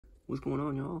What's going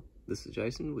on, y'all? This is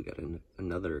Jason. We got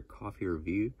another coffee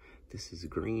review. This is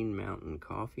Green Mountain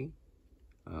Coffee.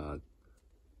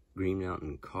 Green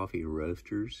Mountain Coffee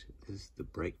Roasters. This is the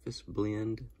breakfast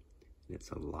blend, and it's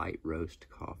a light roast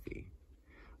coffee.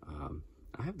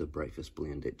 I have the breakfast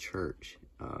blend at church.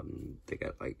 They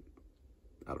got like,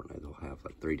 I don't know, they'll have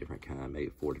like 3 different kinds,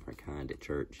 maybe 4 different kinds at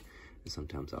church. And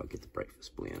sometimes I'll get the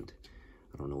breakfast blend.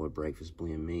 I don't know what breakfast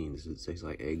blend means. Does it taste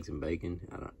like eggs and bacon?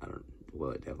 I don't,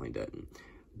 well, it definitely doesn't.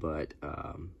 But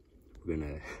we're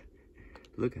gonna,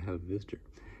 look, I have a visitor.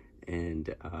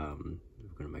 And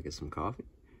we're gonna make us some coffee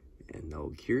and the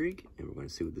old Keurig, and we're gonna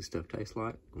see what this stuff tastes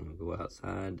like. I'm gonna go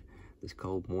outside this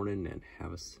cold morning and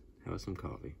have us some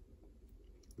coffee.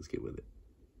 Let's get with it.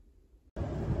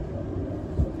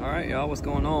 All right, y'all, what's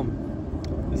going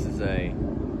on? This is a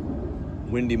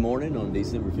windy morning on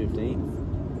December 15th.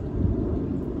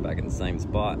 Back in the same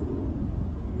spot.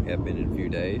 We have been in a few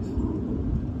days.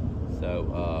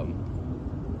 So,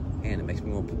 man, it makes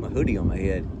me want to put my hoodie on my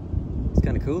head. It's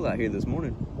kind of cool out here this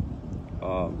morning.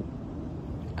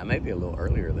 I may be a little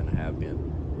earlier than I have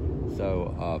been.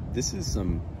 So, this is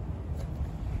some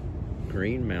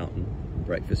Green Mountain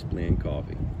breakfast blend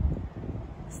coffee.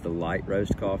 It's the light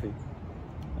roast coffee.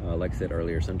 Like I said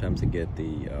earlier, sometimes I get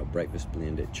the breakfast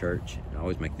blend at church. I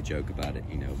always make the joke about it,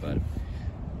 you know, but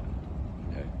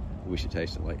I wish it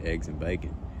tasted like eggs and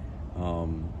bacon.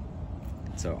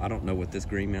 So I don't know what this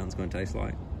Green Mountain's going to taste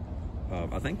like.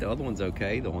 I think the other one's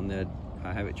okay. The one that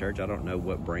I have at church, I don't know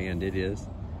what brand it is.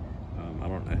 I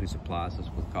don't know who supplies us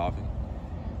with coffee,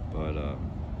 but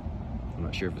I'm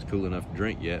not sure if it's cool enough to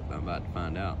drink yet, but I'm about to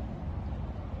find out.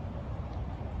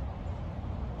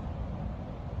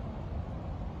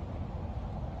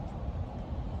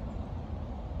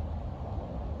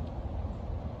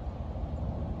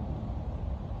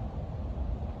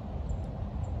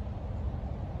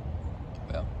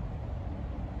 Well,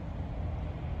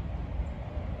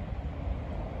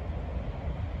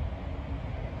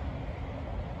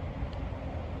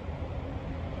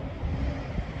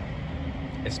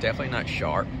 it's definitely not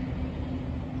sharp,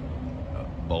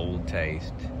 bold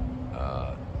taste.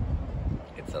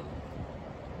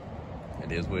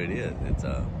 It is what it is.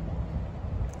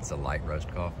 It's a light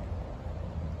roast coffee.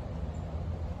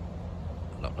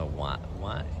 I don't know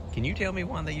why. Can you tell me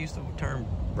why they use the term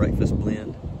breakfast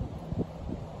blend?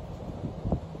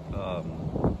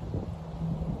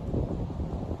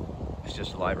 It's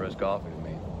just a light roast coffee to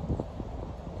me.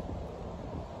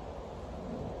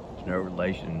 There's no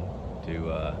relation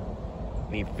to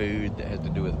any food that has to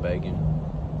do with bacon.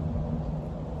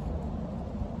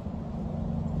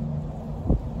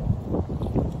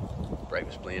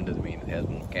 Breakfast blend doesn't mean it has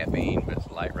more caffeine, but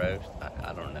it's light roast.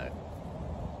 I don't know.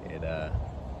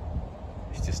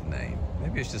 It's just a name.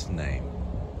 Maybe it's just a name.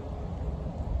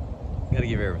 You gotta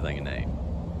give everything a name.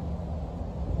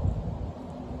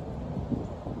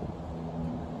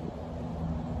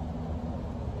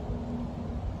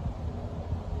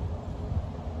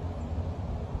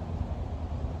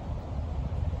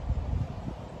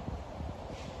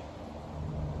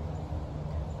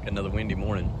 Got another windy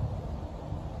morning.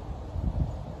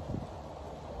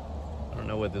 I don't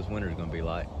know what this winter's gonna be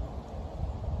like,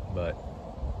 but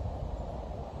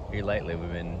here lately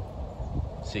we've been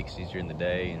 60s during the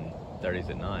day and 30s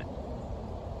at night.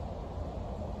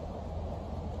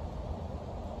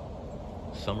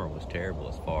 Summer was terrible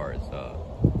as far as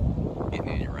getting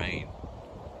any rain.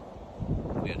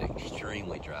 We had an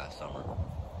extremely dry summer.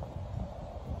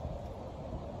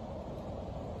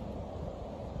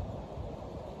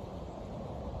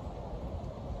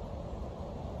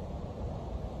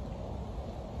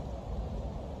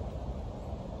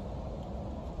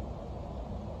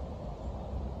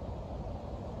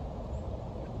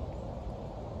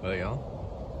 Well,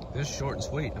 y'all, this is short and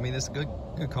sweet. I mean, this is good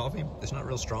coffee. It's not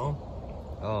real strong.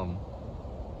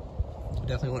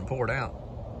 Definitely wouldn't pour it out.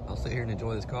 I'll sit here and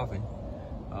enjoy this coffee.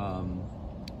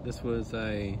 This was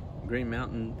a Green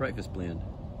Mountain breakfast blend,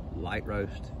 light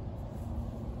roast.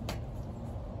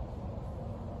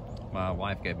 My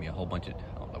wife gave me a whole bunch of,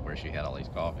 I don't know where she had all these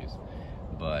coffees,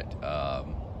 but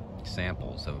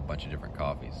samples of a bunch of different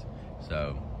coffees.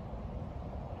 So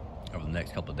over the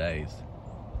next couple of days,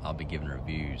 I'll be giving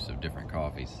reviews of different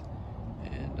coffees.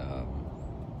 And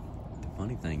the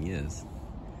funny thing is,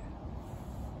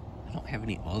 I don't have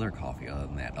any other coffee other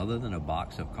than that, other than a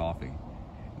box of coffee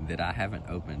that I haven't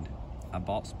opened. I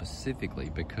bought specifically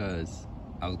because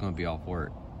I was going to be off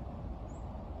work,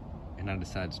 and I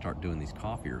decided to start doing these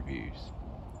coffee reviews.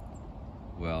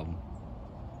 Well,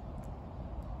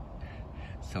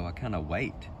 so I kind of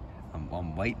wait.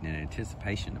 I'm waiting in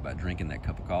anticipation about drinking that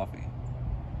cup of coffee,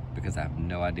 because I have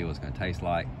no idea what it's going to taste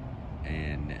like.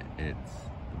 and it's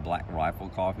Black Rifle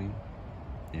coffee,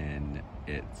 and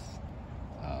it's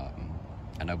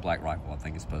I know Black Rifle, I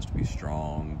think it's supposed to be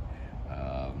strong.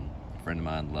 A friend of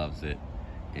mine loves it,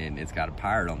 and it's got a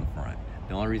pirate on the front.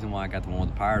 The only reason why I got the one with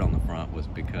the pirate on the front was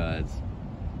because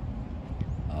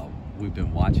we've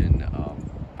been watching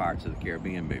Pirates of the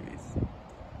Caribbean movies.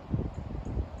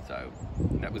 So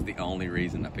that was the only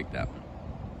reason I picked that one,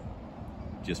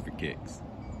 just for kicks.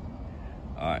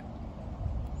 All right,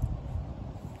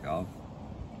 y'all,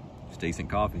 it's decent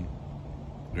coffee.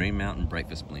 Green Mountain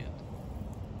Breakfast Blend.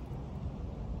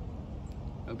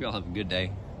 Hope y'all have a good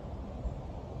day.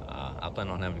 I plan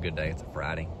on having a good day. It's a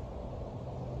Friday.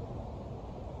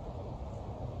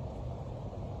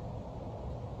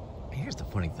 Here's the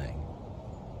funny thing.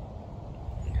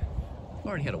 I've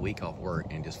already had a week off work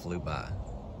and it just flew by.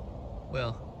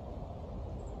 Well,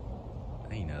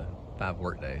 you know, 5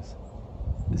 work days.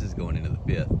 This is going into the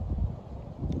 5th.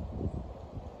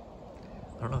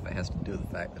 I don't know if it has to do with the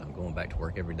fact that I'm going back to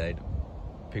work every day to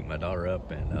pick my daughter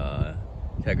up and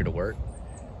take her to work,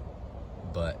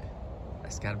 but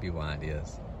that's got to be why it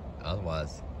is.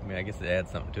 Otherwise, I mean, I guess it adds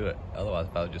something to it. Otherwise,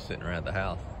 if I was just sitting around the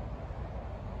house,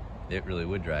 it really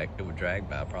would drag. It would drag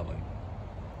by probably,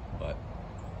 but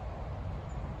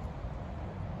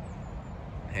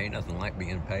ain't nothing like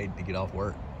being paid to get off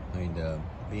work. I mean,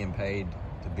 being paid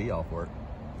to be off work.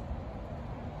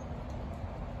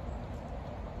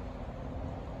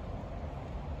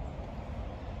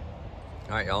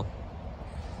 All right, y'all.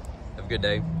 Have a good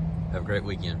day. Have a great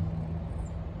weekend.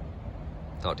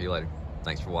 Talk to you later.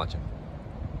 Thanks for watching.